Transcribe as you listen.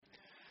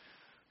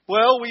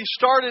Well, we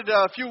started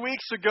a few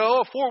weeks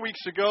ago, 4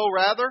 weeks ago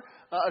rather,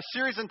 a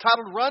series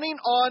entitled Running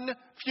on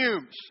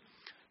Fumes.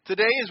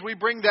 Today, as we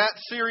bring that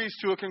series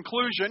to a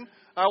conclusion,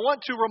 I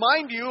want to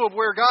remind you of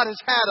where God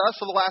has had us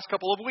for the last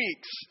couple of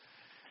weeks.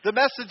 The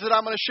message that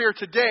I'm going to share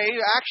today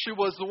actually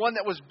was the one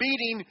that was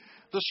beating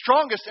the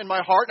strongest in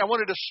my heart. And I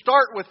wanted to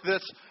start with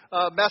this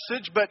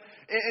message, but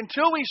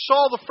until we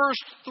saw the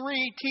first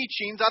three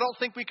teachings, I don't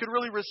think we could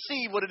really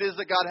receive what it is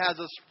that God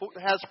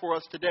has for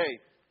us today.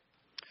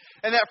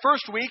 And that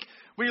first week,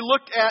 we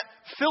looked at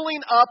filling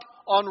up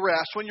on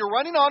rest. When you're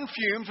running on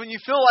fumes, when you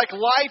feel like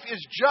life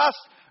is just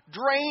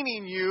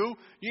draining you,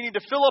 you need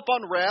to fill up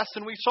on rest.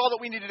 And we saw that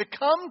we needed to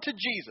come to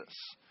Jesus.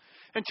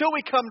 Until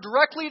we come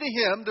directly to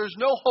Him, there's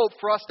no hope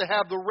for us to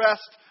have the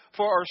rest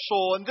for our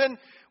soul. And then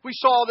we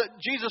saw that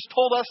Jesus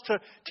told us to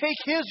take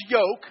His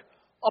yoke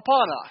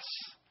upon us.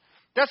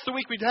 That's the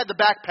week we had the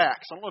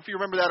backpacks. I don't know if you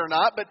remember that or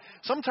not, but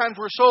sometimes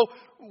we're so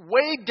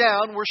weighed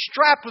down, we're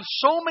strapped with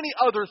so many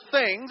other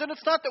things, and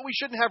it's not that we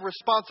shouldn't have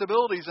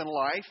responsibilities in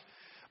life,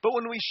 but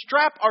when we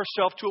strap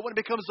ourselves to it, when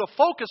it becomes the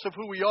focus of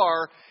who we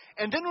are,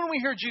 and then when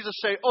we hear Jesus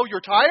say, "Oh, you're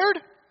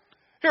tired?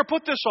 Here,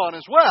 put this on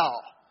as well."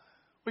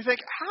 We think,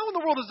 how in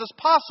the world is this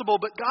possible?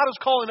 But God is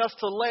calling us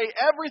to lay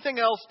everything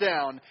else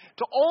down,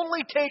 to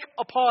only take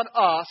upon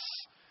us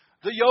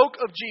the yoke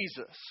of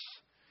Jesus.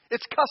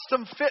 It's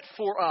custom fit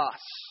for us.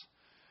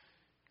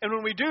 And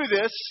when we do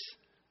this,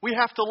 we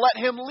have to let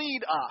Him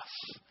lead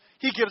us.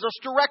 He gives us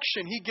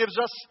direction. He gives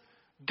us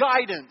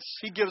guidance.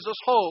 He gives us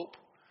hope.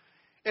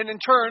 And in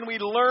turn, we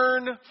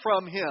learn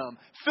from Him,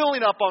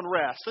 filling up on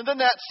rest. And then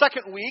that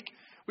second week,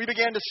 we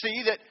began to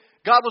see that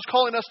God was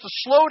calling us to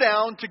slow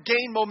down to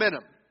gain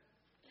momentum.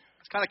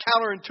 It's kind of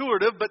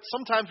counterintuitive, but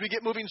sometimes we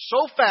get moving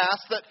so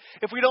fast that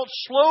if we don't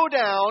slow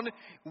down,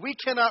 we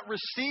cannot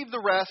receive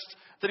the rest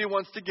that He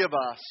wants to give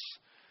us.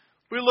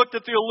 We looked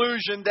at the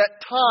illusion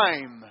that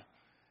time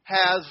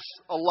has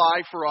a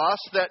lie for us,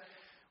 that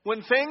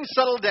when things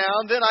settle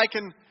down, then I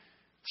can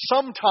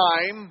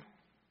sometime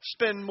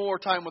spend more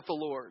time with the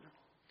Lord.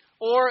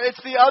 Or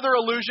it's the other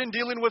illusion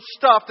dealing with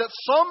stuff that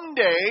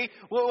someday,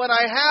 when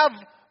I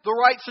have the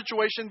right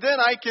situation, then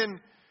I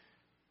can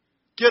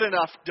get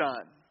enough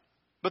done.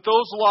 But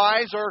those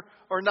lies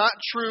are not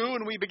true,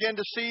 and we begin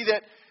to see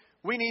that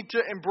we need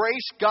to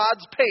embrace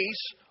God's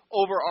pace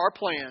over our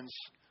plans,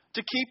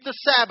 to keep the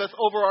Sabbath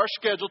over our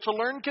schedule, to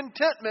learn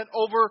contentment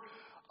over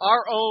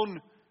our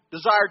own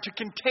desire to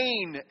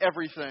contain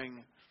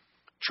everything.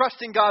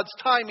 Trusting God's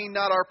timing,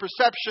 not our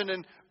perception,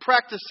 and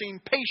practicing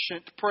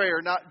patient prayer,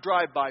 not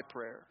drive-by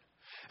prayer.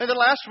 And then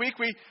last week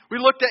we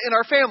looked at in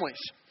our families.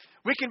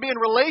 We can be in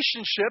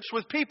relationships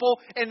with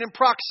people and in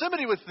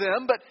proximity with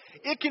them, but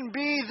it can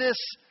be this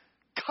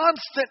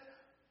constant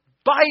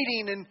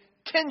biting and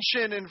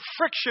tension and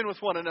friction with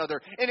one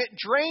another. And it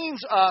drains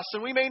us,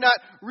 and we may not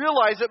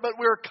realize it, but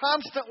we're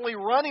constantly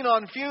running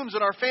on fumes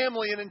in our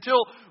family. And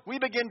until we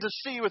begin to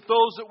see with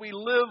those that we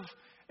live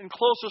in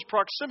closest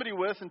proximity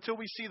with, until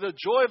we see the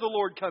joy of the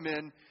Lord come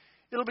in,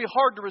 it'll be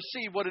hard to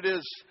receive what it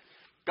is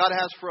God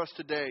has for us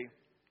today.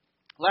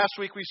 Last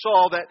week we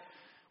saw that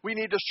we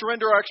need to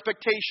surrender our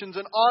expectations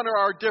and honor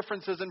our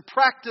differences and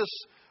practice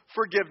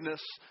forgiveness.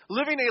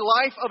 Living a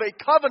life of a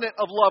covenant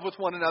of love with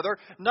one another,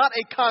 not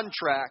a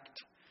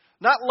contract.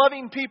 Not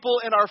loving people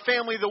in our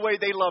family the way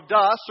they loved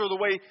us or the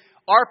way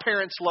our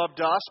parents loved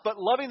us, but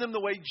loving them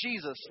the way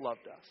Jesus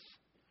loved us.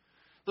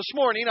 This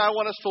morning, I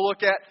want us to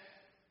look at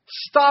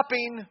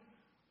stopping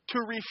to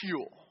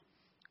refuel.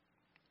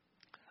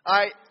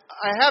 I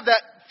have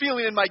that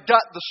feeling in my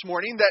gut this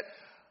morning that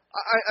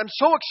I'm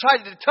so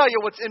excited to tell you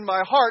what's in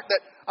my heart that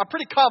I'm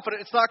pretty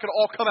confident it's not going to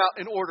all come out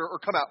in order or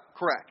come out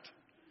correct.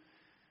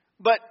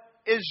 But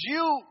as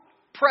you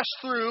press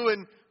through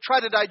and try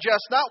to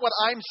digest not what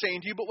I'm saying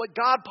to you, but what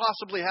God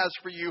possibly has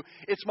for you,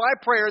 it's my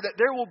prayer that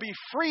there will be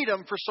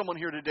freedom for someone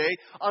here today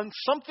on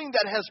something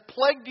that has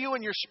plagued you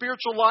in your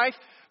spiritual life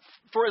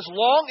for as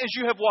long as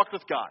you have walked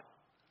with God.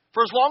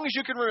 For as long as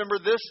you can remember,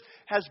 this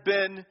has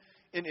been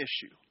an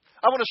issue.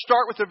 I want to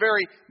start with a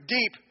very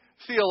deep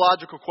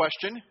theological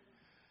question.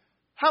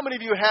 How many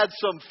of you had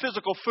some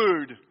physical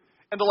food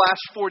in the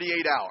last 48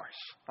 hours?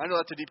 I know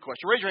that's a deep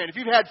question. Raise your hand. If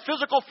you've had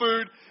physical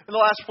food in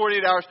the last 48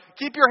 hours,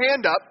 keep your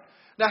hand up.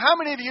 Now, how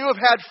many of you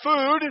have had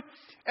food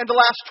in the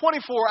last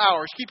 24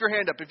 hours? Keep your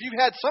hand up. If you've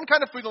had some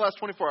kind of food in the last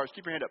 24 hours,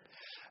 keep your hand up.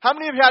 How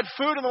many of you had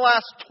food in the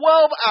last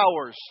 12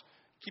 hours?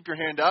 Keep your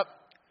hand up.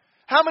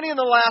 How many in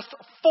the last 4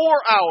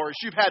 hours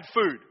you've had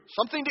food?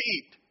 Something to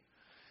eat.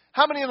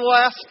 How many in the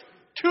last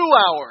 2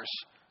 hours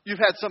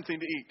you've had something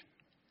to eat?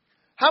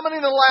 How many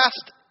in the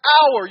last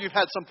hour you've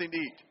had something to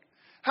eat?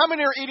 How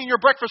many are eating your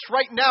breakfast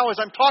right now as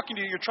I'm talking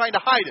to you? You're trying to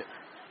hide it.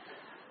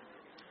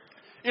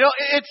 You know,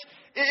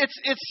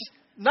 it's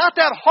not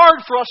that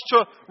hard for us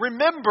to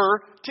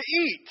remember to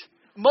eat.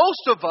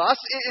 Most of us,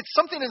 it's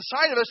something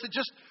inside of us that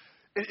just,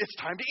 it's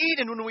time to eat.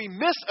 And when we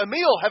miss a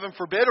meal, heaven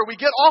forbid, or we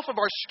get off of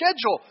our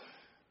schedule,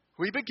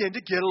 we begin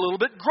to get a little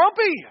bit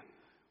grumpy.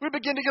 We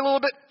begin to get a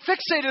little bit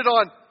fixated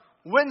on,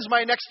 when's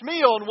my next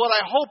meal and what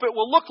I hope it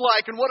will look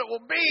like and what it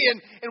will be.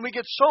 And we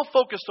get so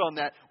focused on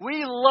that.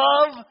 We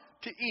love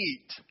to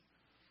eat.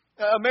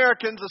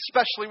 Americans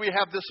especially, we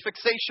have this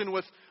fixation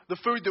with the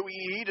food that we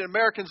eat. And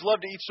Americans love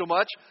to eat so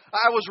much.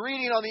 I was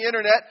reading on the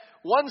internet,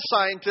 one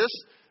scientist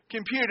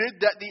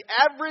computed that the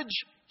average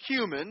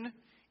human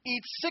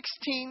eats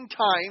 16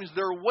 times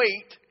their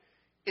weight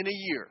in a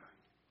year.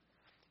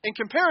 In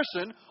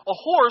comparison, a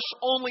horse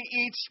only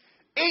eats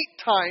 8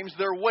 times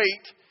their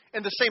weight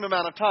in the same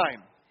amount of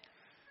time.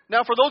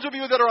 Now, for those of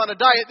you that are on a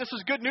diet, this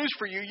is good news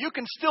for you. You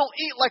can still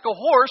eat like a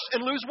horse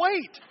and lose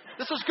weight.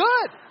 This is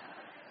good.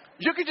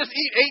 You can just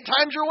eat 8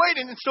 times your weight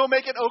and still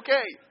make it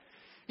okay.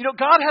 You know,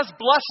 God has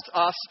blessed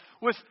us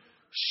with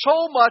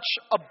so much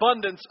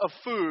abundance of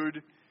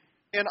food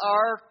in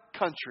our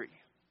country.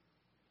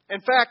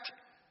 In fact,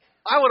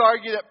 I would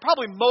argue that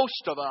probably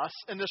most of us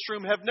in this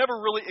room have never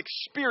really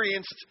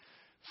experienced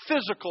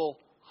physical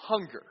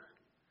hunger.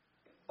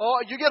 Oh,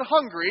 you get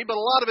hungry, but a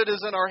lot of it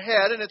is in our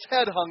head, and it's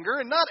head hunger.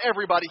 And not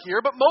everybody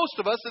here, but most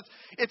of us,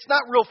 it's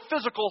not real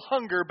physical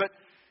hunger. But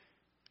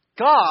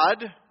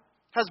God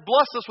has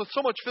blessed us with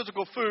so much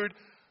physical food.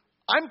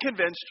 I'm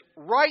convinced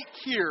right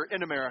here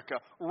in America,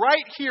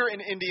 right here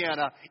in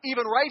Indiana,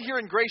 even right here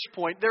in Grace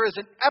Point, there is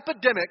an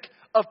epidemic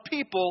of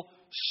people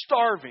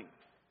starving.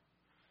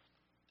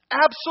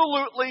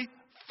 Absolutely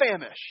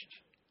famished.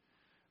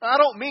 I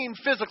don't mean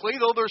physically,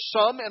 though there's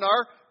some in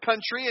our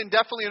country and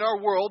definitely in our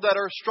world that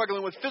are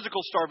struggling with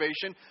physical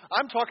starvation.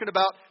 I'm talking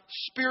about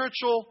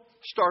spiritual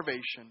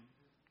starvation.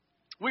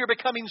 We are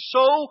becoming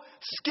so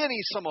skinny,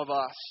 some of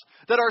us,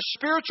 that our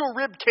spiritual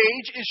rib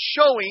cage is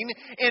showing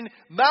and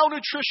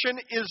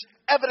malnutrition is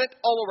evident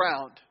all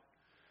around.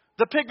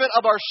 The pigment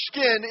of our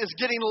skin is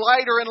getting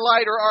lighter and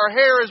lighter. Our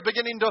hair is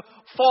beginning to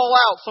fall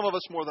out, some of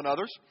us more than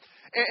others.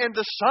 And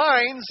the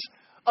signs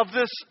of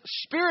this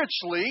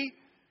spiritually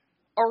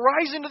are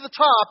rising to the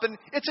top, and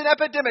it's an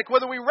epidemic.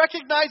 Whether we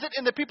recognize it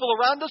in the people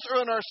around us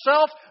or in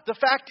ourselves, the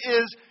fact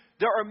is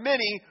there are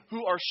many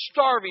who are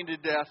starving to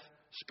death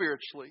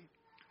spiritually.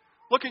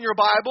 Look in your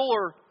Bible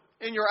or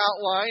in your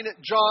outline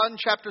at John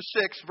chapter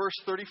 6, verse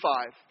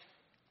 35.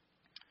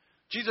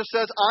 Jesus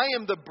says, I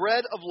am the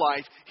bread of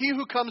life. He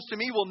who comes to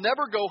me will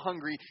never go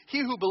hungry. He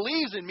who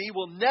believes in me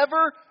will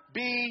never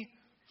be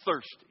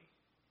thirsty.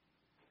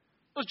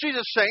 Was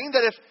Jesus saying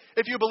that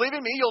if you believe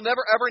in me, you'll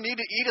never ever need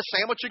to eat a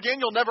sandwich again?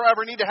 You'll never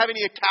ever need to have any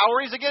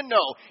calories again?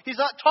 No.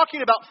 He's not talking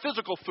about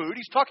physical food.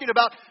 He's talking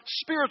about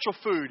spiritual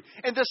food.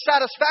 And the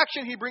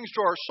satisfaction he brings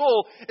to our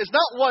soul is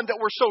not one that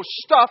we're so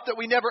stuffed that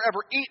we never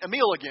ever eat a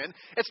meal again.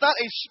 It's not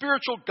a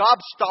spiritual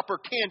gobstopper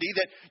candy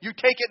that you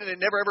take it and it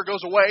never ever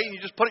goes away and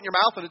you just put it in your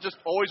mouth and it's just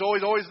always,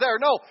 always, always there.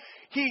 No.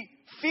 He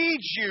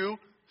feeds you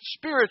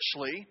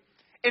spiritually.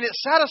 And it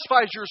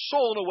satisfies your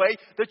soul in a way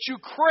that you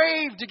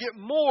crave to get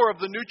more of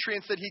the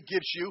nutrients that He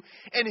gives you.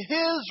 And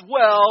His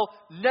well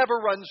never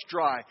runs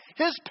dry.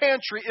 His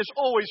pantry is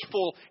always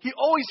full. He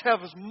always has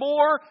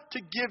more to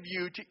give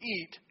you to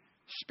eat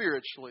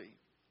spiritually.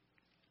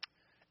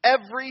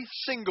 Every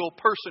single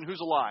person who's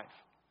alive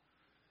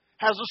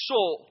has a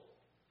soul.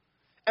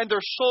 And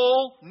their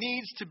soul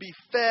needs to be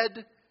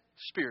fed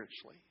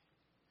spiritually.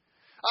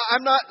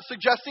 I'm not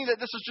suggesting that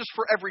this is just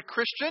for every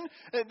Christian.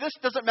 This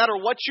doesn't matter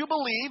what you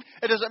believe.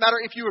 It doesn't matter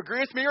if you agree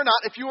with me or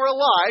not. If you are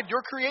alive,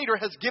 your Creator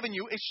has given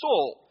you a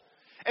soul.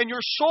 And your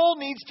soul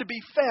needs to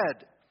be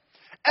fed.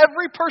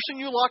 Every person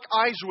you lock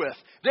eyes with,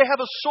 they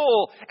have a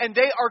soul and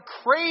they are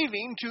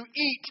craving to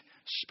eat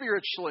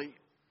spiritually.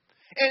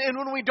 And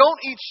when we don't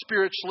eat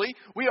spiritually,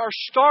 we are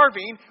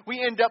starving.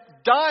 We end up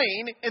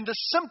dying and the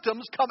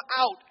symptoms come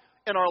out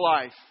in our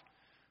life.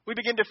 We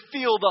begin to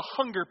feel the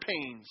hunger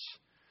pains.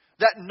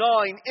 That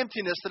gnawing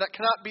emptiness that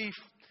cannot be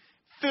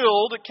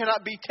filled, it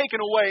cannot be taken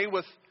away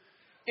with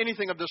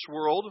anything of this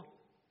world.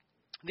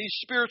 These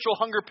spiritual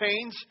hunger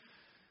pains,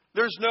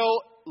 there's no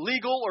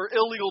legal or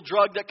illegal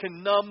drug that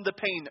can numb the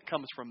pain that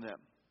comes from them.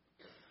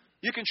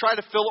 You can try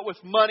to fill it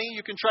with money.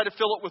 You can try to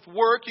fill it with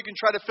work. You can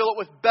try to fill it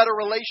with better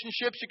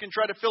relationships. You can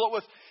try to fill it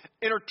with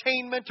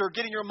entertainment or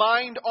getting your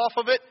mind off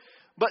of it.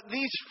 But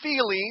these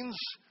feelings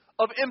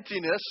of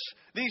emptiness,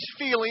 these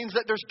feelings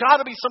that there's got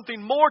to be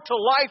something more to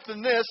life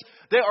than this,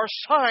 they are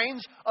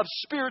signs of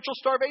spiritual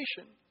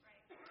starvation.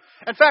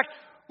 In fact,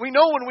 we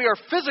know when we are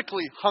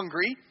physically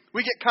hungry,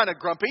 we get kind of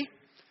grumpy.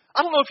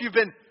 I don't know if you've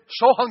been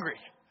so hungry.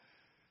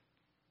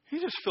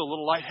 You just feel a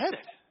little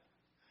lightheaded.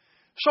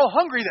 So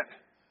hungry that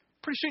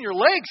pretty soon your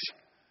legs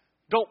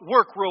don't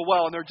work real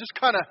well and they're just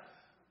kind of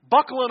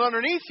buckling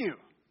underneath you.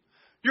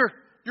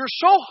 You're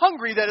so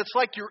hungry that it's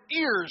like your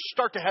ears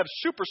start to have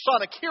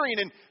supersonic hearing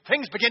and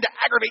things begin to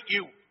aggravate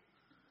you.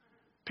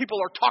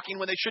 People are talking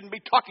when they shouldn't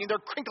be talking.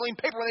 They're crinkling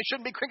paper when they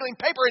shouldn't be crinkling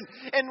paper.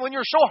 And when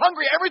you're so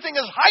hungry, everything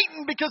is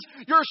heightened because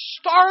you're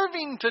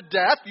starving to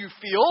death, you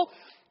feel.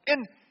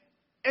 And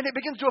it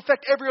begins to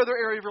affect every other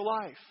area of your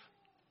life.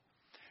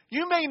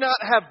 You may not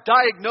have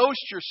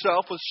diagnosed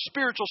yourself with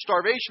spiritual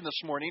starvation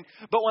this morning,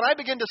 but when I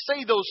begin to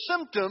say those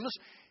symptoms,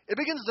 it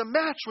begins to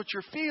match what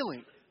you're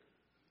feeling.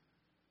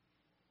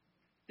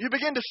 You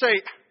begin to say,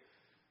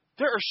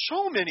 There are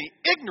so many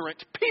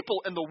ignorant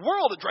people in the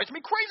world. It drives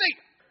me crazy.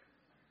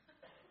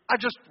 I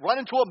just run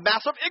into a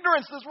massive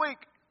ignorance this week.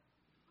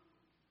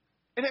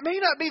 And it may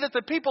not be that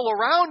the people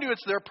around you,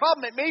 it's their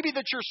problem. It may be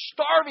that you're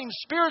starving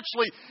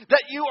spiritually,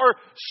 that you are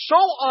so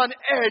on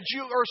edge,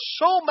 you are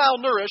so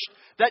malnourished,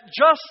 that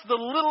just the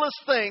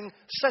littlest thing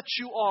sets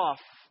you off.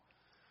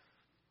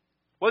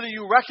 Whether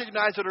you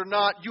recognize it or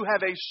not, you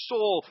have a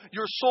soul.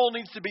 Your soul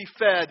needs to be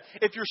fed.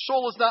 If your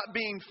soul is not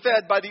being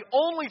fed by the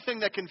only thing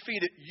that can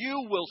feed it,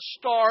 you will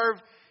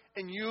starve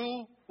and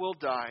you will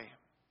die.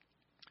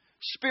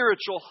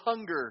 Spiritual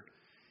hunger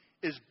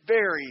is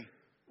very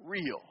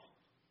real.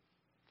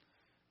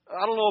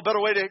 I don't know a better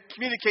way to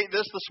communicate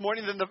this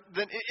morning than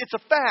it's a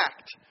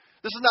fact.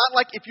 This is not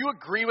like if you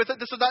agree with it.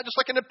 This is not just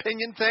like an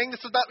opinion thing.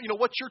 This is not,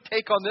 what's your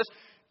take on this?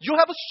 You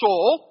have a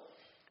soul.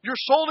 Your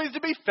soul needs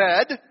to be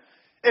fed.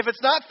 If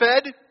it's not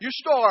fed, you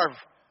starve.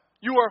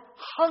 You are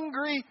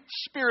hungry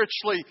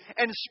spiritually.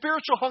 And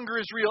spiritual hunger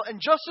is real. And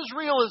just as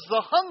real as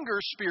the hunger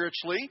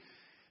spiritually,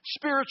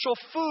 spiritual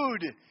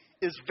food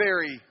is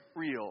very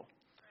real.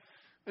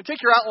 And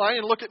take your outline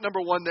and look at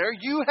number 1 there.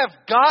 You have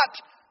got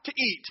to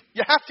eat.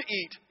 You have to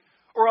eat,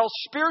 or else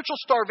spiritual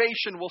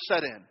starvation will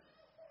set in.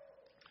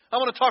 I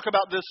want to talk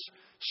about this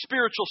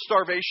spiritual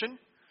starvation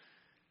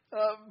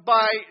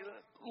by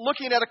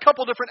looking at a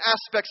couple different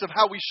aspects of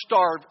how we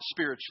starve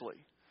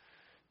spiritually.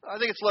 I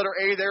think it's letter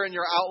A there in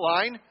your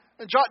outline.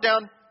 And jot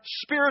down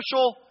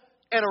spiritual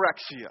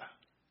anorexia.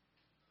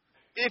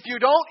 If you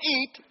don't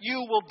eat, you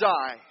will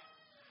die.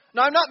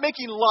 Now, I'm not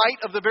making light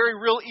of the very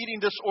real eating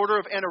disorder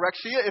of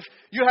anorexia. If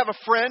you have a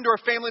friend or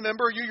a family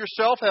member, or you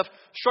yourself have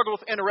struggled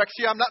with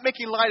anorexia, I'm not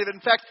making light of it.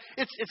 In fact,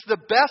 it's the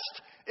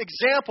best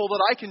example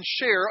that I can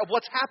share of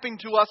what's happening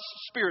to us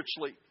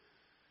spiritually.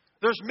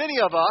 There's many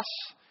of us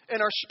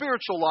in our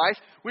spiritual life.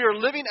 We are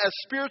living as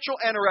spiritual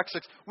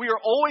anorexics. We are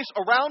always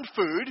around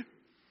food.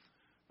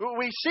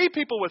 We see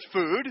people with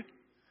food.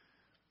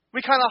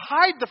 We kind of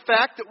hide the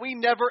fact that we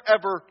never,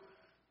 ever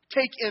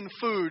take in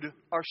food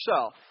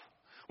ourselves.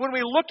 When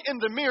we look in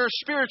the mirror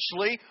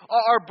spiritually,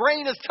 our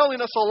brain is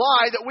telling us a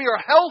lie that we are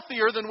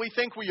healthier than we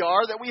think we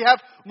are, that we have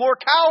more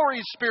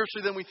calories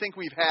spiritually than we think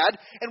we've had,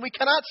 and we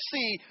cannot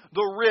see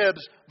the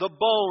ribs, the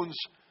bones,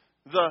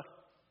 the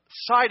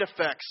side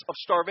effects of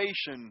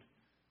starvation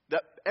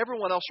that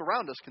everyone else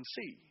around us can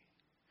see.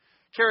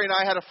 Carrie and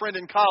I had a friend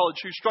in college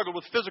who struggled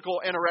with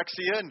physical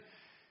anorexia, and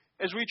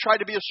as we tried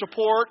to be a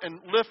support and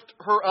lift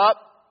her up,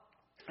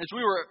 as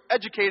we were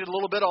educated a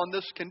little bit on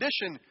this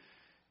condition,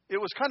 it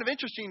was kind of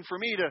interesting for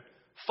me to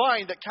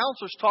find that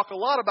counselors talk a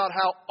lot about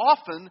how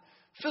often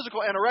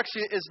physical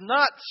anorexia is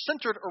not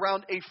centered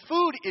around a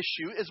food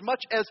issue as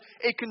much as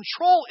a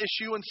control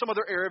issue in some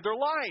other area of their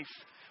life,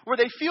 where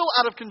they feel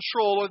out of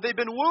control or they've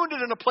been wounded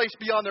in a place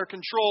beyond their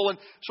control, and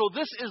so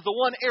this is the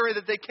one area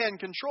that they can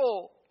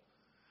control.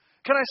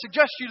 Can I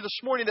suggest to you this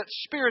morning that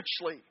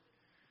spiritually,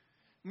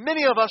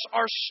 many of us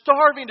are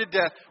starving to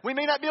death. We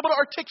may not be able to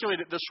articulate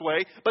it this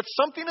way, but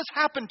something has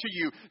happened to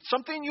you.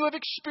 Something you have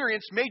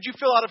experienced made you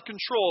feel out of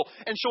control.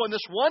 And so in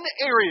this one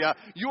area,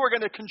 you are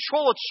going to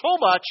control it so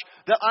much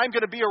that I'm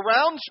going to be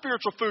around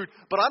spiritual food,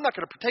 but I'm not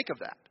going to partake of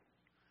that.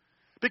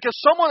 Because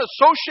someone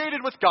associated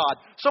with God,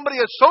 somebody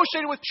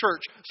associated with church,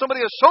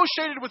 somebody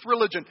associated with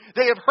religion,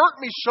 they have hurt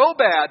me so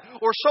bad,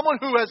 or someone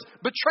who has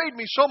betrayed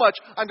me so much,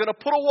 I'm going to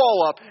put a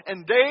wall up,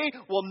 and they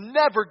will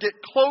never get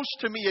close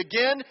to me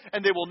again, and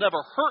they will never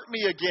hurt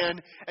me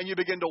again, and you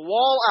begin to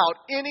wall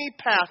out any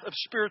path of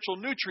spiritual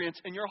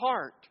nutrients in your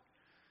heart.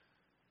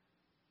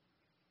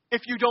 If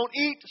you don't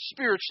eat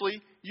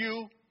spiritually,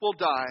 you will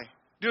die.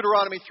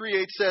 Deuteronomy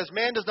 3:8 says,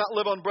 "Man does not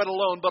live on bread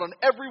alone, but on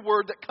every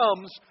word that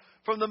comes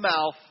from the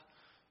mouth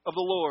of the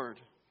Lord."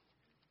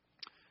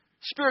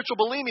 Spiritual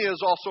bulimia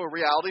is also a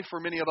reality for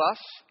many of us.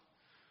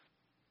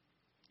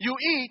 You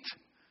eat,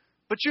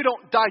 but you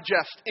don't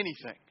digest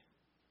anything.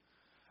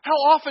 How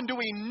often do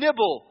we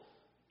nibble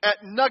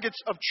at nuggets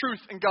of truth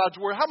in God's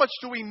Word? How much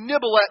do we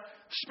nibble at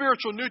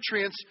spiritual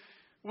nutrients?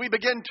 We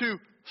begin to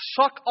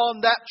suck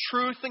on that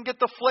truth and get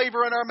the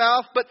flavor in our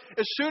mouth, but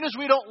as soon as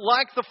we don't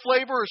like the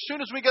flavor, as soon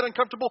as we get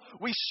uncomfortable,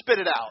 we spit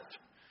it out.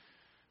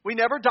 We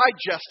never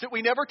digest it.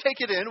 We never take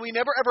it in. We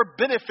never ever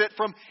benefit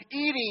from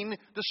eating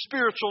the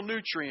spiritual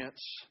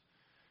nutrients.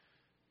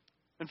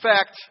 In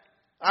fact,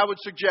 I would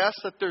suggest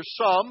that there's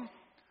some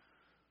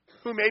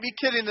who may be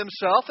kidding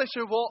themselves. They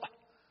say, well,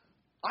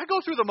 I go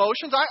through the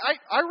motions.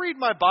 I read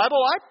my Bible.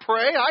 I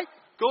pray. I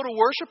go to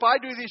worship. I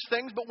do these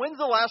things. But when's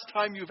the last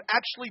time you've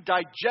actually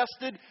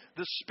digested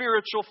the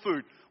spiritual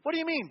food? What do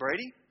you mean,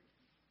 Brady?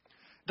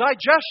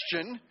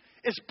 Digestion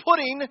is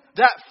putting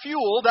that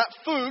fuel, that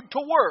food, to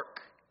work.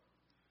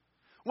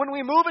 When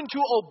we move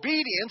into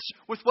obedience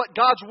with what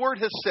God's Word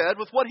has said,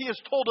 with what He has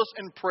told us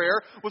in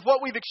prayer, with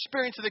what we've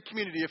experienced in the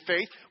community of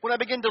faith, when I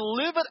begin to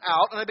live it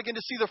out and I begin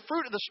to see the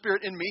fruit of the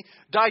Spirit in me,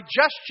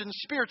 digestion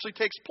spiritually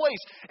takes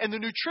place and the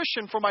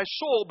nutrition for my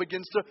soul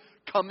begins to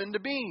come into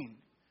being.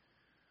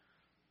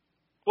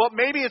 Well,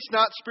 maybe it's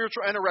not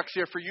spiritual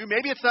anorexia for you.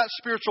 Maybe it's not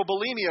spiritual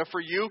bulimia for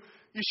you.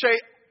 You say,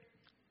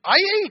 I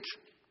eat.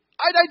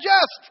 I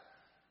digest.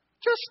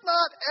 Just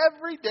not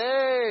every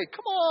day.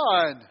 Come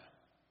on.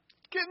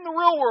 Get in the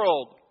real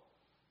world.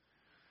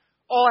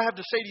 All I have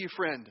to say to you,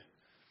 friend,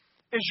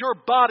 is your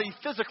body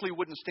physically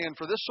wouldn't stand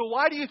for this. So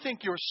why do you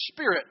think your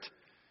spirit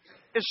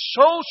is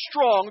so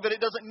strong that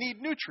it doesn't need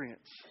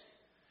nutrients?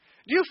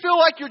 Do you feel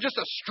like you're just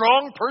a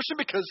strong person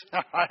because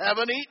I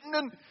haven't eaten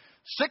in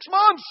 6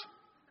 months?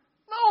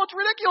 No, it's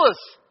ridiculous.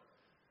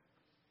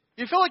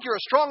 You feel like you're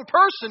a strong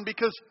person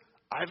because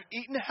I've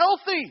eaten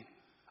healthy.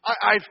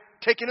 I've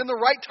taken in the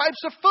right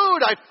types of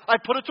food.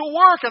 I've put it to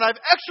work and I've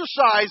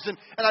exercised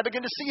and I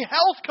begin to see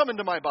health come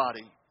into my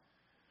body.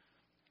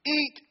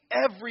 Eat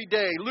every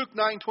day. Luke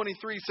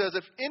 9:23 says,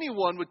 if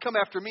anyone would come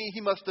after me,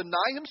 he must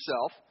deny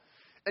himself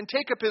and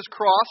take up his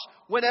cross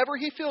whenever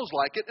he feels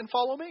like it and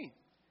follow me.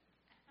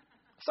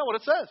 That's not what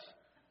it says.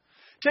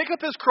 Take up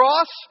his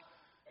cross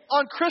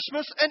on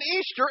Christmas and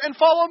Easter and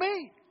follow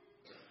me.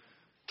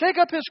 Take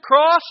up his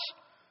cross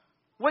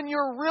when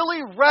you're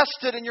really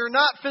rested and you're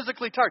not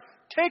physically tired.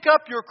 Take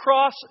up your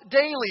cross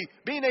daily.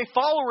 Being a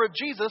follower of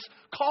Jesus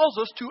calls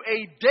us to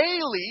a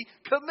daily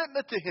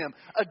commitment to Him,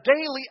 a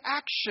daily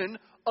action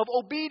of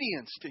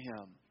obedience to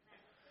Him.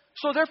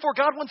 So therefore,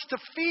 God wants to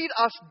feed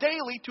us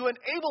daily to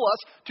enable us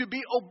to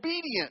be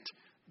obedient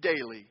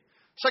daily.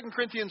 2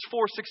 Corinthians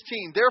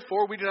 4:16,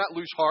 therefore we do not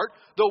lose heart,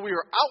 though we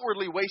are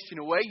outwardly wasting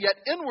away, yet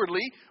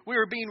inwardly we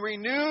are being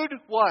renewed,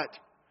 what?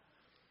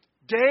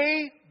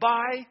 Day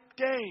by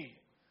day.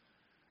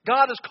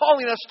 God is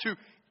calling us to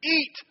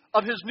eat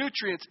of His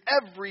nutrients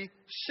every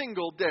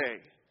single day.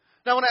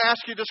 Now I want to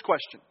ask you this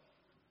question.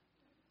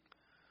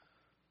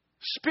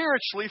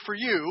 Spiritually for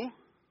you,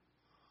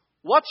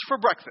 what's for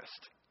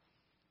breakfast?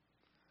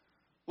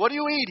 What are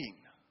you eating?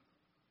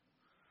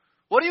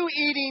 What are you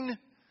eating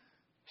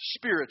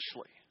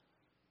spiritually?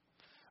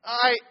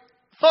 I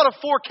thought of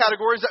 4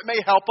 categories that may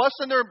help us,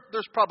 and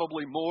there's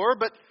probably more,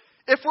 but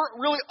if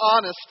we're really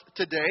honest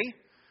today,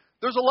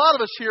 there's a lot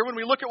of us here, when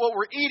we look at what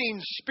we're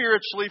eating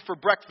spiritually for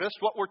breakfast,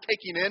 what we're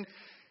taking in,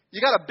 you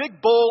got a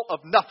big bowl of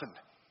nothing.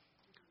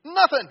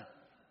 Nothing.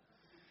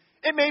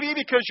 It may be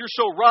because you're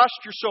so rushed,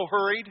 you're so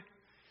hurried.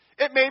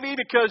 It may be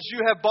because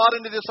you have bought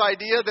into this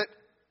idea that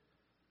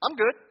I'm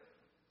good.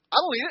 I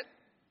don't need it.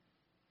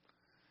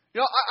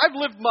 You know, I've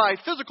lived my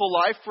physical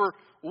life for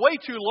way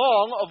too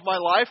long of my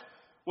life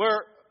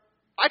where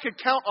I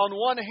could count on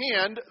one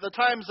hand the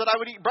times that I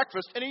would eat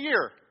breakfast in a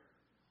year.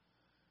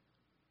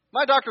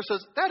 My doctor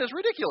says, that is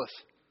ridiculous.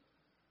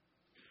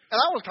 And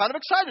I was kind of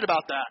excited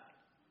about that.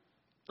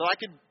 So I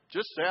could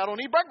just say I don't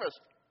eat breakfast.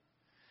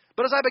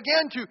 But as I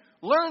began to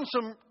learn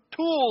some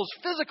tools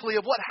physically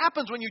of what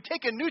happens when you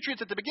take in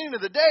nutrients at the beginning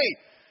of the day,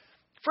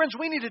 friends,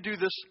 we need to do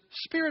this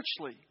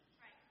spiritually.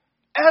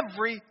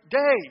 Every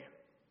day.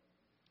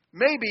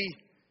 Maybe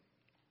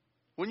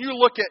when you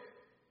look at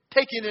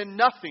taking in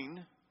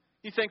nothing,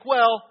 you think,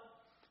 well,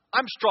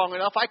 I'm strong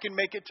enough. I can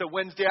make it to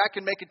Wednesday. I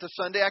can make it to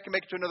Sunday. I can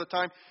make it to another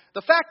time.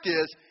 The fact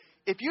is,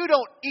 if you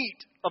don't eat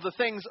of the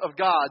things of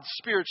God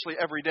spiritually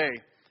every day,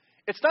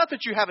 it's not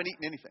that you haven't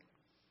eaten anything.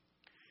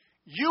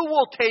 You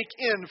will take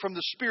in from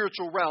the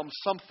spiritual realm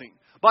something.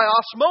 By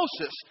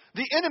osmosis,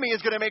 the enemy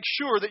is going to make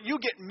sure that you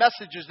get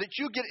messages, that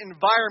you get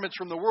environments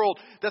from the world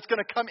that's going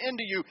to come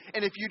into you.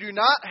 And if you do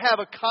not have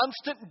a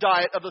constant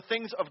diet of the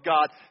things of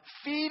God,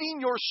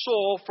 feeding your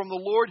soul from the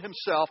Lord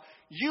Himself,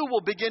 you will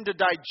begin to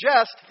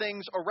digest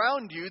things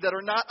around you that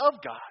are not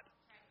of God.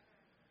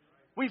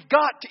 We've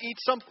got to eat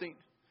something.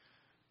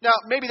 Now,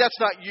 maybe that's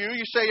not you.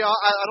 You say,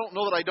 I don't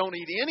know that I don't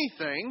eat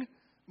anything.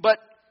 But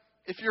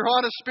if you're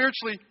honest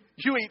spiritually,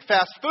 you eat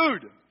fast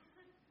food.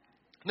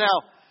 Now,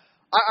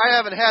 I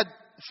haven't had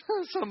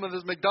some of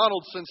this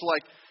McDonald's since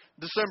like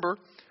December,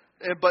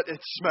 but it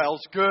smells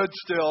good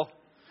still.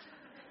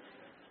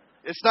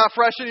 It's not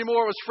fresh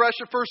anymore. It was fresh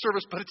at first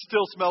service, but it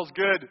still smells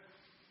good.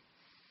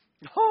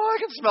 Oh, I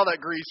can smell that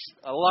grease.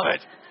 I love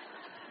it.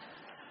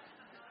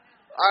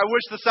 I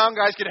wish the sound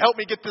guys could help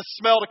me get this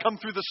smell to come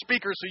through the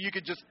speaker so you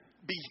could just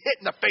be hit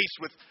in the face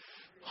with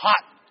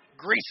hot,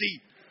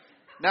 greasy,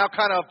 now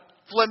kind of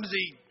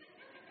flimsy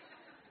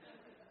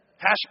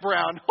hash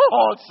brown.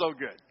 Oh, it's so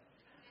good.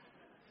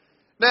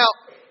 Now,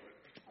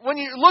 when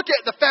you look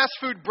at the fast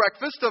food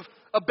breakfast of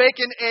a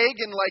bacon, egg,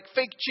 and like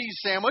fake cheese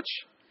sandwich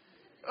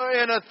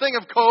and a thing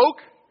of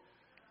Coke,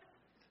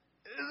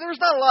 there's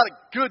not a lot of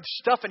good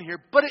stuff in here,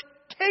 but it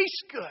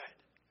tastes good.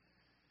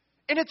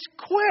 And it's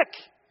quick.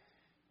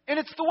 And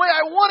it's the way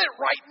I want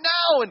it right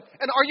now.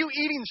 And are you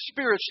eating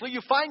spiritually? You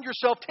find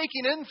yourself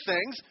taking in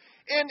things,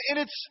 and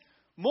it's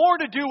more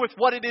to do with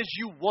what it is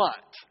you want.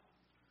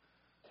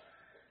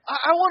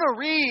 I want to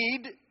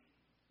read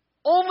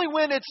only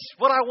when it's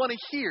what I want to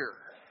hear.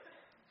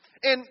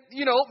 And,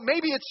 you know,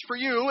 maybe it's for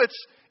you,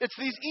 it's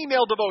these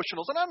email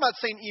devotionals. And I'm not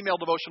saying email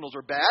devotionals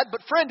are bad,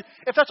 but friend,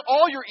 if that's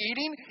all you're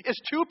eating is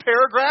 2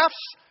 paragraphs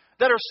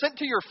that are sent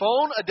to your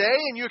phone a day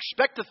and you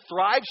expect to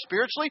thrive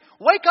spiritually,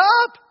 wake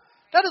up!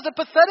 That is a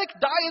pathetic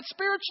diet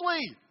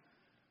spiritually.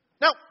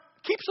 Now,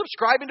 keep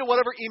subscribing to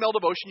whatever email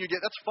devotion you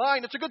get. That's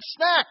fine. It's a good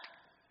snack.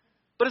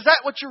 But is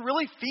that what you're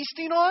really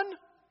feasting on?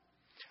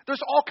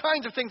 There's all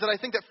kinds of things that I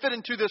think that fit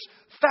into this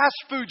fast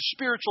food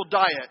spiritual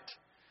diet.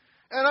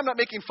 And I'm not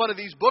making fun of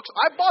these books.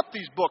 I bought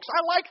these books.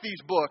 I like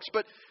these books.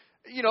 But,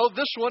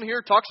 this one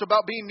here talks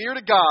about being near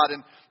to God.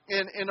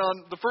 And on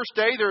the first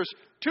day, there's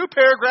 2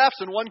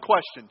 paragraphs and 1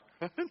 question.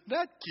 Isn't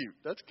that cute?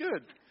 That's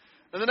good.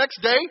 And the next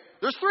day,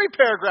 there's 3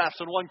 paragraphs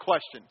and 1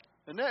 question.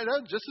 And that's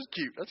just as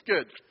cute. That's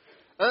good.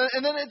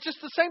 And then it's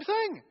just the same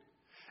thing.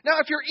 Now,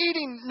 if you're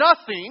eating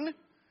nothing,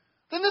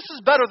 then this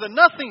is better than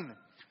nothing.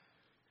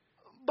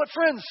 But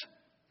friends,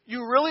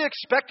 you really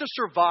expect to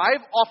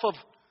survive off of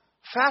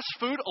fast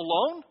food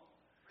alone?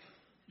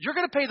 You're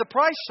going to pay the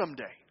price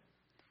someday.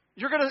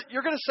 You're going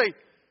to say,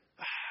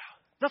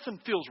 nothing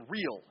feels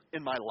real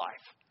in my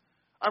life.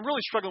 I'm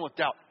really struggling with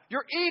doubt.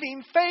 You're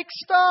eating fake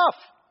stuff.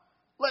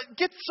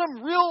 Get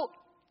some real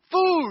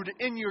food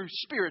in you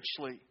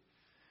spiritually.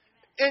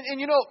 And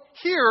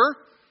here,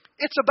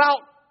 it's about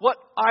what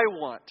I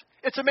want.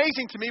 It's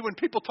amazing to me when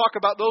people talk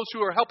about those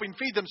who are helping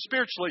feed them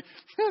spiritually.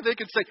 They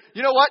can say,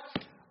 you know what?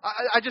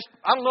 I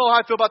don't know how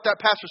I feel about that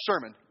pastor's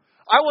sermon.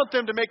 I want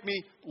them to make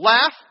me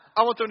laugh.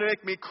 I want them to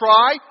make me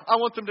cry. I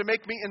want them to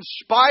make me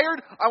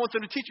inspired. I want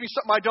them to teach me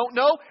something I don't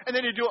know. And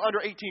then you do it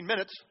under 18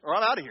 minutes or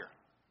I'm out of here.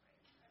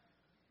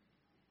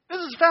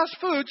 This is fast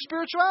food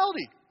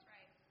spirituality.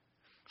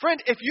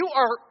 Friend, if you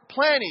are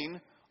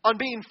planning on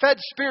being fed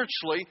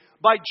spiritually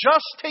by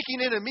just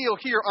taking in a meal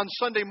here on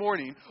Sunday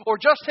morning, or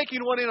just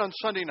taking one in on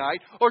Sunday night,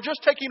 or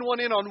just taking one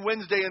in on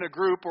Wednesday in a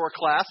group or a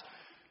class,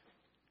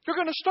 you're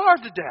going to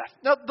starve to death.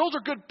 Now, those are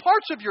good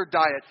parts of your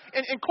diet,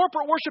 and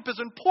corporate worship is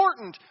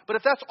important, but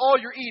if that's all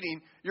you're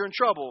eating, you're in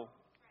trouble.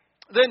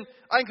 Then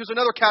I think there's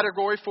another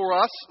category for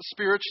us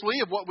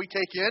spiritually of what we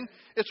take in.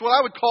 It's what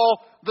I would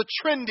call the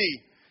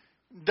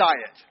trendy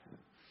diet.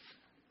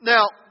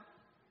 Now,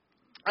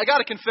 I got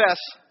to confess,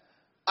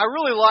 I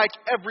really like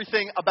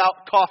everything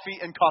about coffee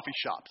and coffee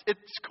shops.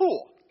 It's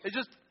cool. It's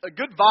just a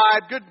good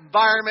vibe, good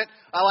environment.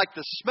 I like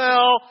the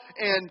smell,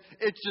 and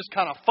it's just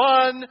kind of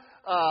fun.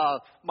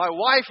 My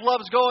wife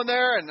loves going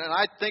there, and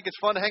I think it's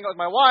fun to hang out with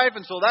my wife,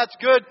 and so that's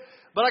good.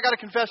 But I got to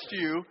confess to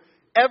you,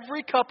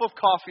 every cup of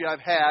coffee I've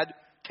had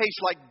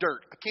tastes like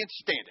dirt. I can't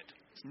stand it.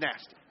 It's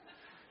nasty.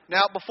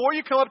 Now, before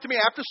you come up to me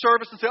after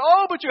service and say,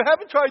 oh, but you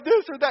haven't tried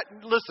this or that,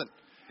 listen.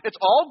 It's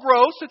all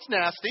gross. It's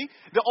nasty.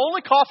 The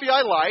only coffee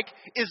I like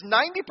is 90%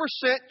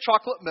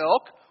 chocolate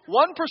milk,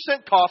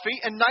 1% coffee,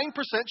 and 9%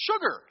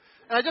 sugar.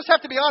 And I just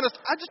have to be honest,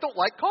 I just don't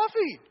like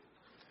coffee.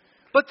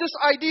 But this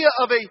idea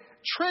of a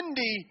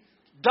trendy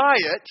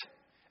diet,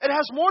 it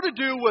has more to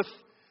do with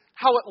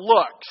how it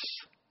looks.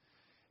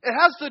 It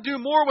has to do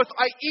more with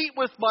I eat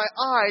with my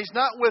eyes,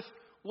 not with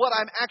what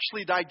I'm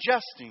actually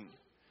digesting.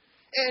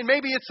 And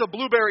maybe it's a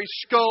blueberry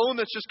scone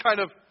that's just kind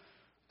of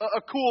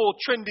a cool,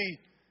 trendy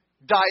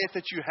diet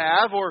that you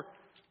have,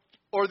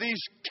 or these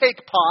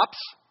cake pops.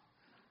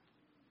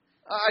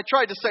 I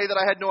tried to say that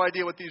I had no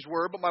idea what these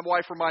were, but my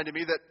wife reminded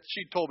me that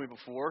she'd told me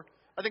before.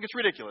 I think it's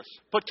ridiculous.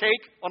 Put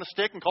cake on a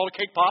stick and call it a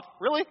cake pop?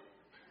 Really?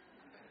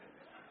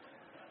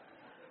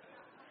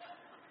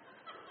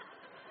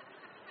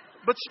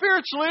 But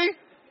spiritually,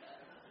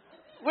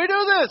 we do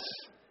this.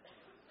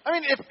 I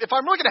mean, if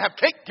I'm really going to have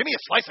cake, give me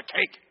a slice of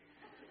cake.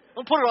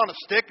 Don't put it on a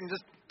stick and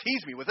just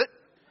tease me with it.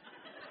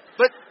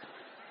 But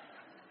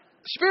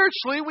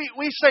spiritually,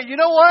 we say, you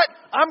know what?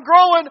 I'm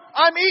growing.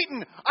 I'm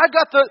eating. I've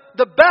got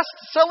the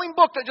best-selling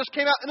book that just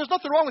came out. And there's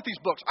nothing wrong with these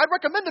books. I'd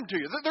recommend them to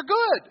you. They're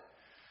good.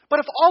 But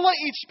if all I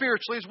eat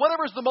spiritually is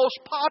whatever is the most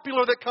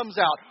popular that comes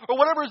out, or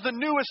whatever is the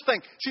newest thing.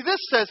 See, this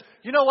says,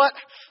 you know what?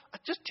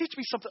 Just teach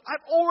me something.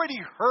 I've already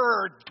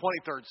heard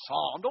 23rd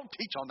Psalm. Don't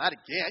teach on that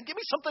again. Give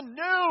me something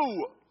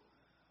new.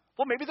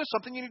 Well, maybe there's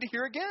something you need to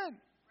hear again.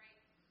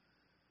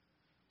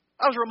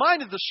 I was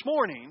reminded this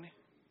morning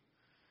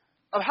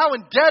of how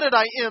indebted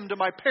I am to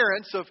my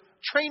parents of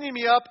training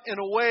me up in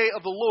a way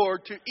of the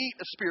Lord to eat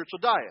a spiritual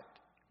diet.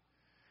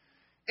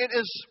 And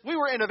as we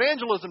were in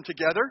evangelism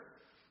together,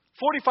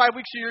 45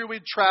 weeks a year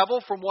we'd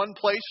travel from one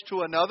place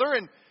to another,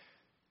 and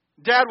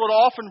Dad would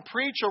often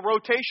preach a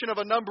rotation of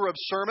a number of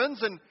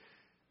sermons. And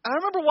I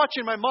remember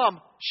watching my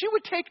mom. She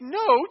would take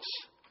notes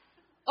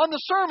on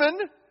the sermon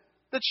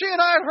that she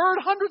and I had heard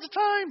hundreds of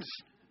times.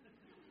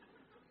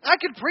 I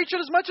could preach it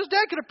as much as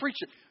Dad could have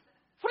preached it.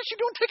 What is she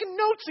doing taking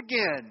notes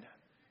again?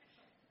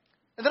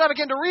 And then I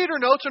began to read her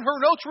notes, and her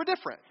notes were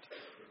different.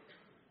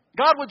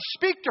 God would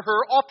speak to her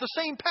off the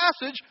same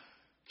passage,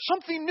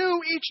 something new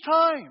each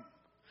time.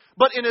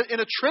 But in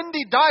a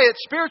trendy diet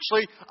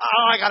spiritually,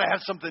 I got to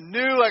have something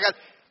new.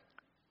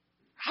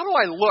 How do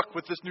I look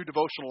with this new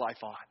devotional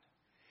life on?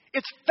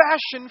 It's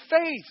fashion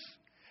faith.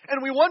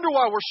 And we wonder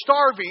why we're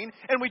starving,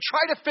 and we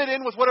try to fit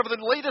in with whatever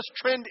the latest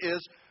trend is.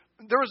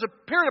 There was a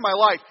period in my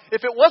life,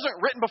 if it wasn't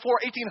written before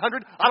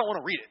 1800, I don't want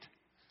to read it.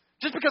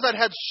 Just because I'd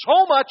had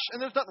so much,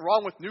 and there's nothing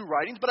wrong with new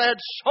writings, but I had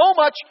so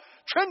much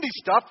trendy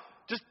stuff,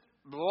 I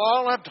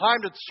don't have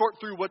time to sort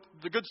through what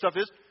the good stuff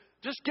is.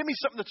 Just give me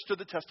something that stood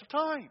the test of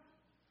time.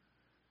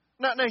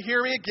 Now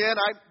hear me again.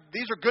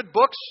 These are good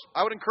books.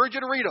 I would encourage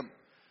you to read them.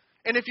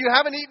 And if you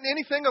haven't eaten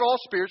anything at all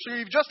spiritually, or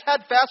you've just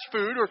had fast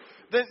food, or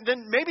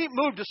then maybe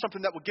move to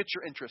something that will get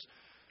your interest.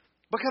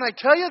 But can I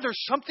tell you,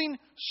 there's something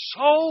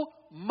so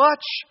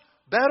much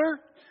better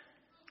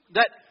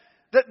that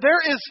there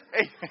is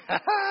a...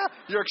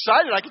 You're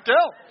excited, I can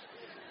tell.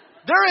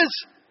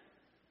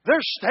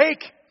 There's steak,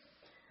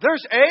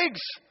 there's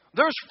eggs,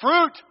 there's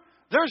fruit,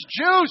 there's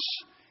juice.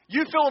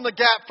 You fill in the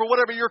gap for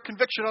whatever your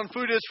conviction on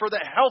food is for the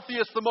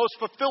healthiest, the most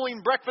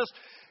fulfilling breakfast.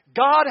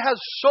 God has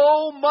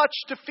so much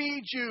to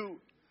feed you.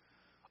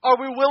 Are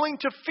we willing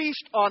to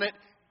feast on it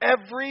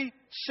every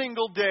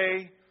single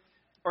day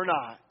or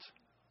not?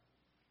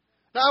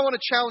 Now, I want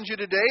to challenge you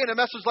today in a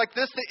message like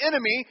this. The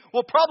enemy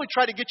will probably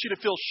try to get you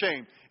to feel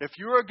shame. If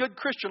you're a good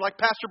Christian, like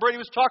Pastor Brady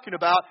was talking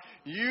about,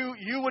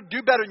 you would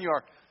do better than you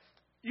are.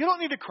 You don't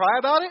need to cry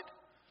about it.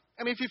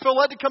 I mean, if you feel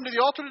led to come to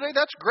the altar today,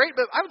 that's great.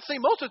 But I would say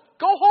most of it,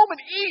 go home and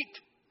eat.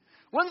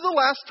 When's the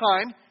last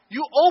time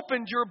you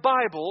opened your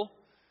Bible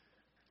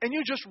and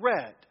you just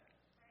read?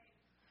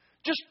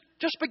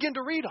 Just begin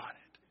to read on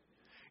it.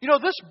 You know,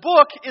 this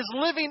book is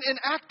living and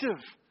active.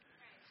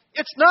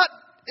 It's not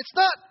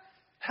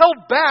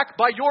held back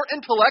by your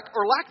intellect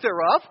or lack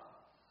thereof.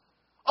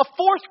 A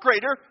fourth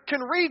grader can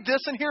read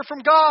this and hear from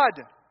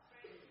God.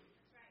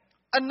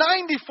 A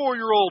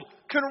 94-year-old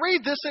can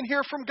read this and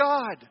hear from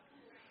God.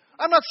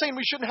 I'm not saying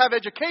we shouldn't have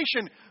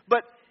education,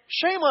 but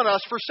shame on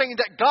us for saying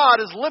that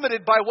God is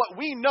limited by what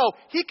we know.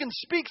 He can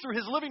speak through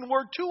His living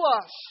word to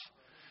us.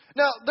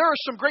 Now, there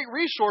are some great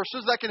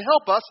resources that can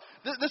help us.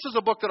 This is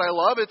a book that I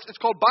love. It's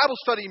called Bible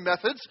Study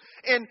Methods.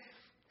 And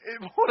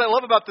what I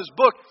love about this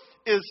book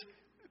is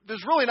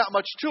there's really not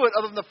much to it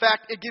other than the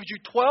fact it gives you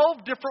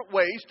 12 different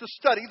ways to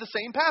study the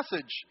same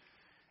passage.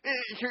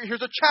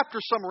 Here's a chapter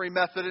summary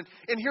method,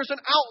 and here's an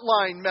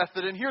outline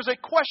method, and here's a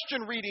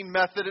question reading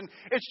method, and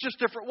it's just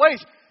different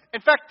ways.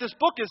 In fact, this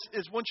book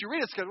is once you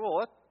read it, it's kind of, well,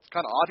 that's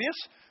kind of obvious,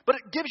 but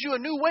it gives you a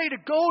new way to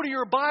go to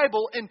your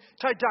Bible and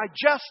to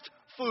digest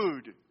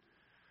food.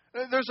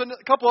 There's a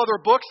couple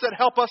other books that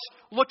help us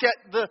look at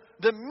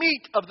the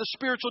meat of the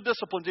spiritual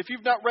disciplines. If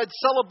you've not read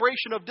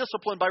Celebration of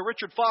Discipline by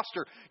Richard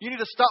Foster, you need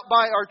to stop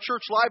by our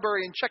church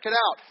library and check it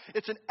out.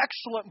 It's an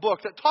excellent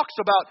book that talks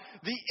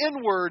about the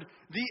inward,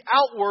 the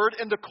outward,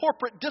 and the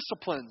corporate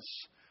disciplines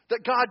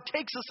that God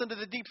takes us into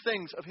the deep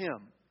things of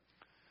Him.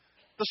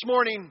 This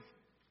morning,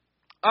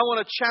 I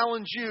want to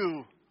challenge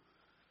you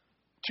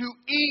to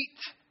eat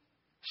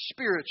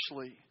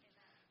spiritually.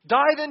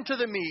 Dive into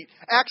the meat.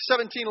 Acts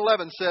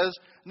 17:11 says,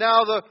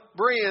 "Now the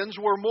Bereans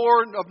were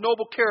more of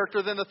noble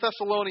character than the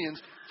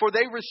Thessalonians, for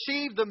they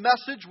received the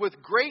message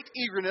with great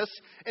eagerness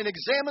and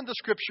examined the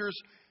Scriptures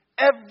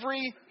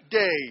every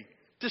day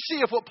to see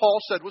if what Paul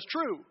said was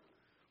true."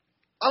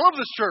 I love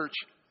this church.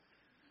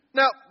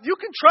 Now, you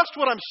can trust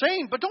what I'm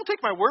saying, but don't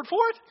take my word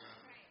for it.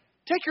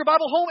 Take your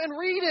Bible home and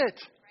read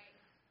it.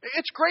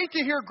 It's great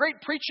to hear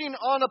great preaching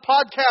on a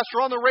podcast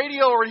or on the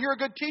radio, or hear a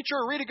good teacher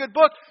or read a good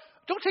book.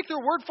 Don't take their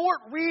word for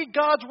it. Read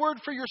God's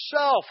word for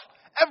yourself.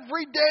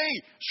 Every day,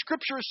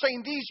 Scripture is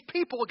saying these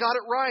people got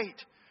it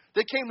right.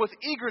 They came with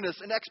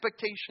eagerness and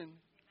expectation.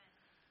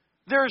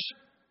 There's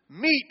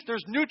meat,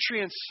 there's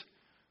nutrients.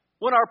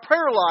 When our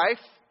prayer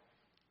life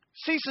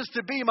ceases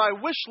to be my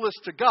wish list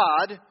to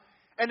God,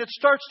 and it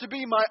starts to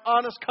be my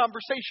honest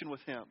conversation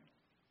with Him.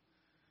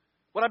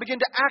 When I begin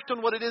to act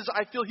on what it is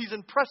I feel He's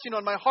impressing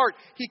on my heart,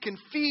 He can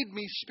feed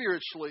me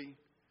spiritually.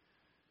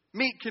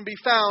 Meat can be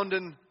found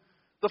in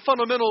the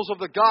fundamentals of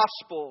the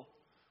gospel.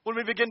 When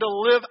we begin to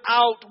live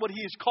out what He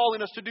is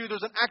calling us to do,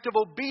 there's an act of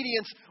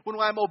obedience. When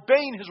I'm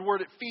obeying His word,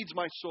 it feeds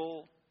my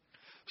soul.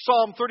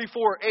 Psalm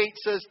 34:8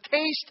 says,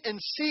 "Taste and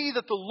see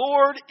that the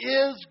Lord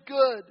is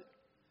good."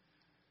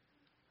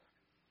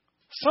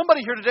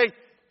 Somebody here today,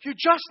 you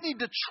just need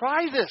to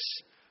try this.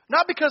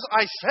 Not because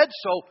I said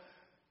so.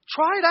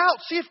 Try it out.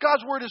 See if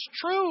God's word is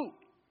true.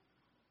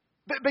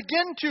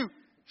 Begin to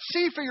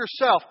see for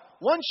yourself.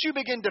 Once you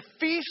begin to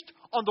feast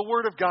on the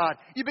Word of God,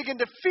 you begin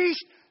to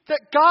feast that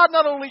God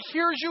not only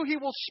hears you, He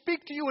will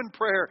speak to you in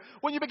prayer.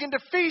 When you begin to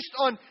feast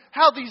on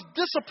how these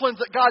disciplines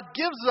that God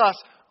gives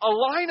us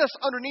align us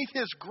underneath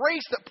His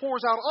grace that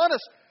pours out on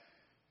us,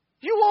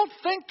 you won't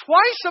think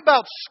twice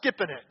about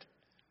skipping it.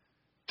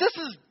 This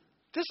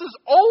is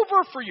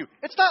over for you.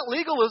 It's not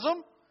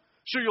legalism.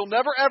 So you'll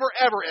never, ever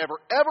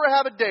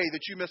have a day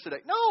that you miss a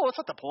day. No, that's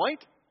not the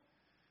point.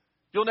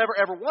 You'll never,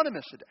 ever want to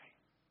miss a day.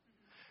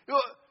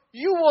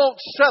 You won't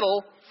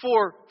settle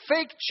for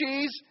fake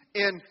cheese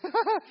in...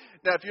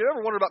 Now, if you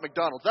ever wondered about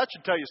McDonald's, that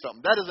should tell you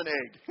something. That is an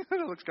egg.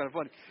 It looks kind of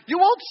funny. You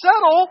won't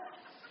settle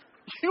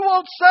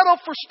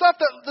for stuff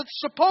that's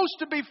supposed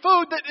to be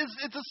food that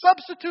it's a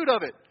substitute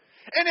of it.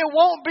 And it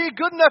won't be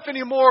good enough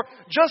anymore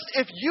just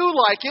if you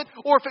like it,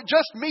 or if it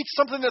just meets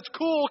something that's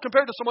cool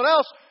compared to someone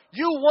else.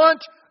 You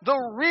want the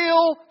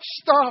real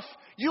stuff.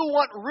 You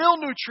want real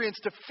nutrients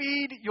to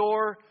feed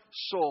your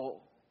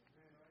soul.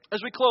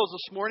 As we close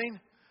this morning,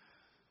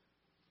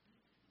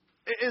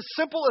 as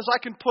simple as I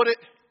can put it,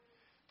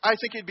 I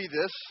think it'd be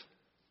this.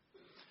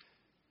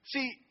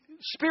 See,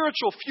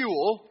 spiritual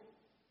fuel,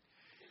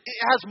 it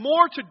has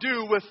more to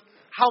do with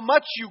how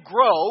much you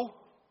grow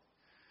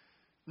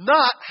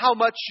not how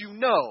much you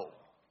know.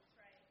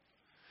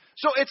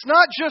 So it's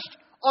not just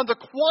on the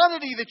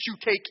quantity that you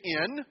take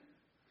in,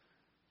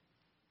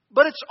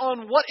 but it's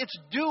on what it's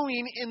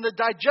doing in the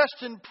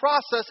digestion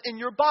process in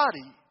your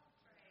body.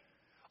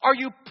 Are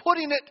you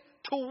putting it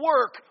to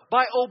work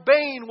by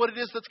obeying what it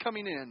is that's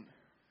coming in?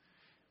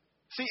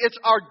 See, it's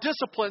our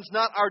disciplines,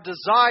 not our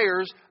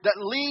desires, that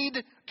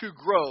lead to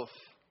growth.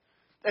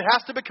 It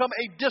has to become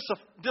a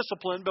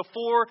discipline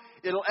before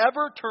it'll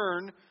ever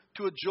turn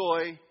to a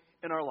joy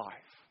in our life.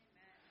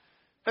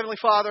 Heavenly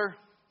Father,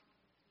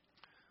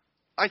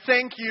 I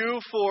thank you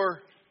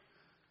for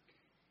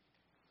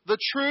the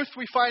truth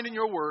we find in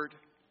your word.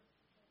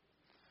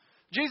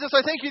 Jesus,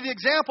 I thank you the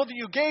example that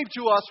you gave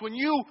to us when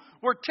you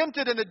were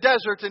tempted in the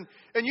desert and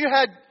you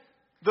had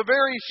the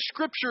very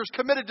scriptures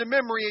committed to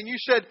memory, and you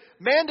said,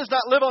 man does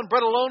not live on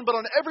bread alone, but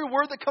on every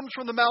word that comes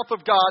from the mouth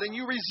of God. And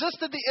you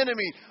resisted the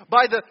enemy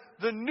by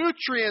the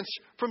nutrients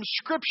from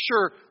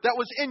scripture that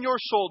was in your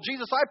soul.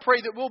 Jesus, I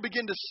pray that we'll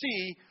begin to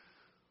see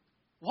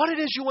what it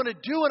is you want to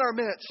do in our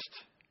midst.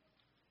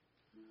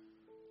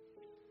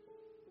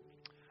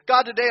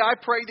 God, today I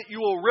pray that you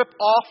will rip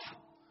off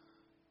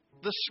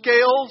the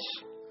scales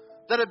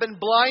that have been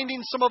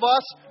blinding some of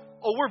us.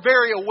 Oh, we're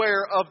very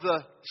aware of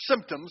the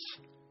symptoms,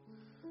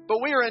 but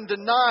we are in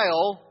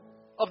denial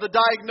of the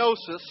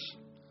diagnosis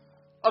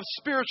of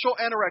spiritual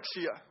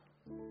anorexia,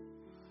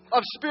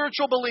 of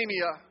spiritual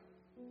bulimia,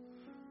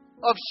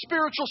 of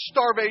spiritual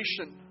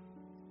starvation.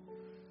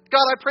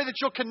 God, I pray that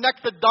you'll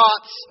connect the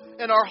dots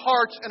in our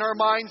hearts and our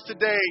minds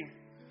today.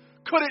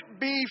 Could it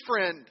be,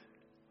 friend,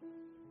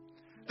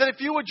 that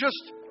if you would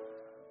just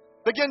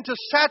begin to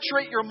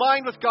saturate your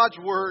mind with God's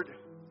Word,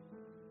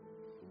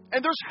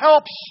 and there's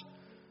helps.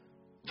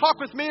 Talk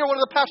with me or one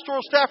of the pastoral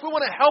staff. We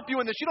want to help you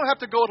in this. You don't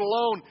have to go it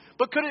alone.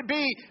 But could it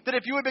be that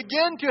if you would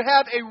begin to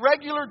have a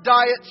regular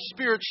diet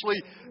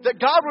spiritually, that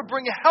God would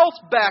bring health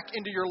back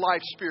into your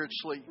life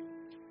spiritually?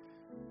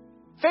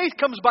 Faith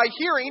comes by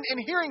hearing, and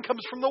hearing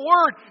comes from the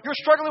Word. You're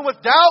struggling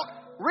with doubt?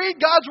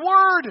 Read God's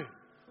Word.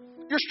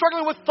 You're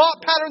struggling with thought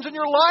patterns in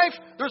your life?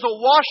 There's a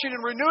washing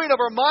and renewing of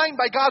our mind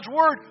by God's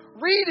Word.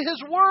 Read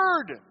His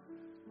Word.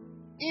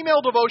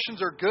 Email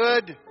devotions are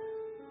good.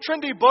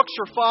 Trendy books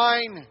are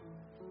fine.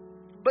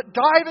 But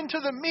dive into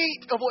the meat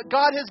of what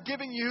God has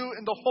given you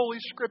in the Holy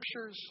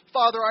Scriptures.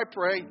 Father, I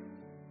pray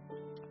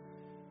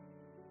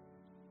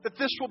that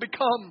this will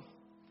become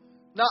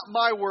not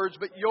my words,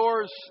 but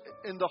yours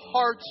in the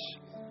hearts,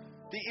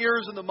 the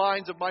ears, and the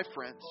minds of my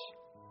friends.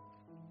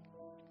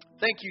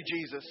 Thank you,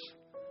 Jesus,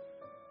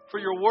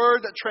 for your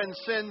word that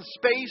transcends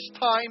space,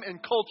 time,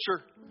 and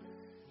culture,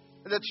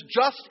 and that's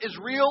just as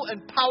real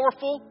and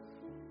powerful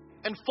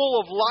and full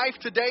of life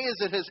today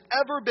as it has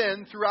ever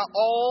been throughout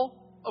all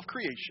of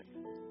creation.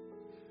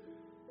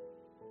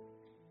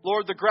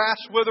 Lord, the grass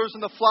withers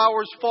and the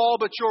flowers fall,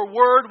 but your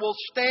word will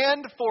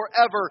stand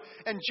forever.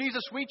 And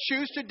Jesus, we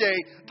choose today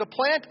to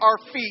plant our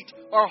feet,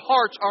 our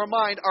hearts, our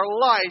mind, our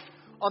life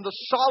on the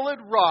solid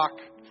rock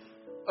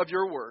of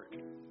your word.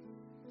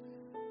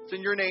 It's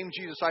in your name,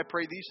 Jesus, I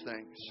pray these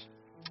things.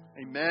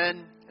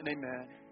 Amen and amen.